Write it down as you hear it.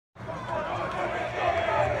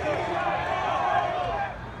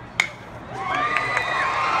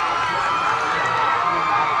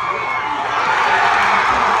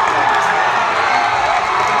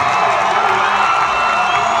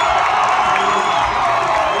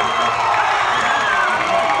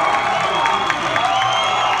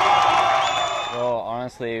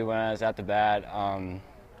I was at the bat,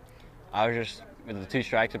 I was just with the two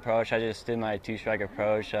strikes approach. I just did my two-strike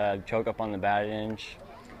approach, choke up on the bat inch,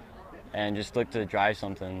 and just looked to drive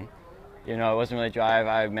something. You know, it wasn't really drive.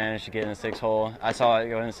 I managed to get in the 6-hole. I saw it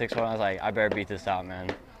go in the 6-hole, and I was like, I better beat this out, man.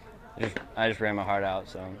 I just ran my heart out.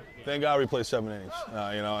 So thank God we played 7 innings.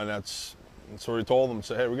 You know, and that's what we told them.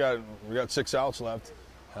 Say, hey, we got 6 outs left.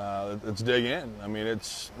 Let's dig in. I mean,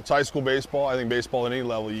 it's high school baseball. I think baseball at any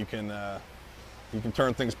level, you can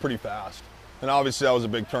turn things pretty fast. And obviously that was a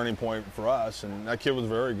big turning point for us. And that kid was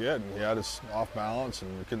very good. He had us off balance,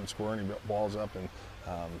 and we couldn't score any balls up. And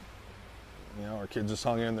you know, our kids just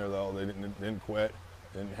hung in there though. They didn't quit,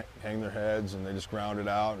 didn't hang their heads, and they just grounded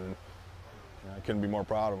out. And you know, I couldn't be more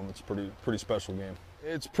proud of them. It's a pretty special game.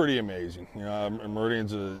 It's pretty amazing. You know,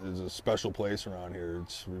 Meridian's is a special place around here.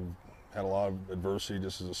 We've had a lot of adversity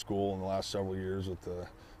just as a school in the last several years with the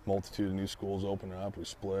multitude of new schools opening up. We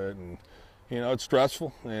split, and you know, it's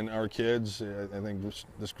stressful. And our kids, I think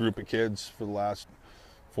this group of kids for the last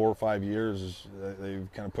 4 or 5 years, they've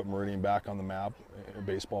kind of put Meridian back on the map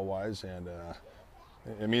baseball-wise, and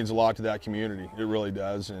it means a lot to that community. It really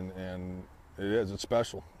does, and it is. It's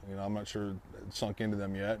special. You know, I'm not sure it's sunk into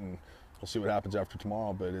them yet, and we'll see what happens after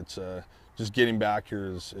tomorrow. But it's just getting back here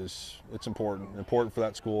is it's important for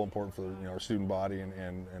that school, important for our student body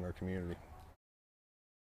and our community.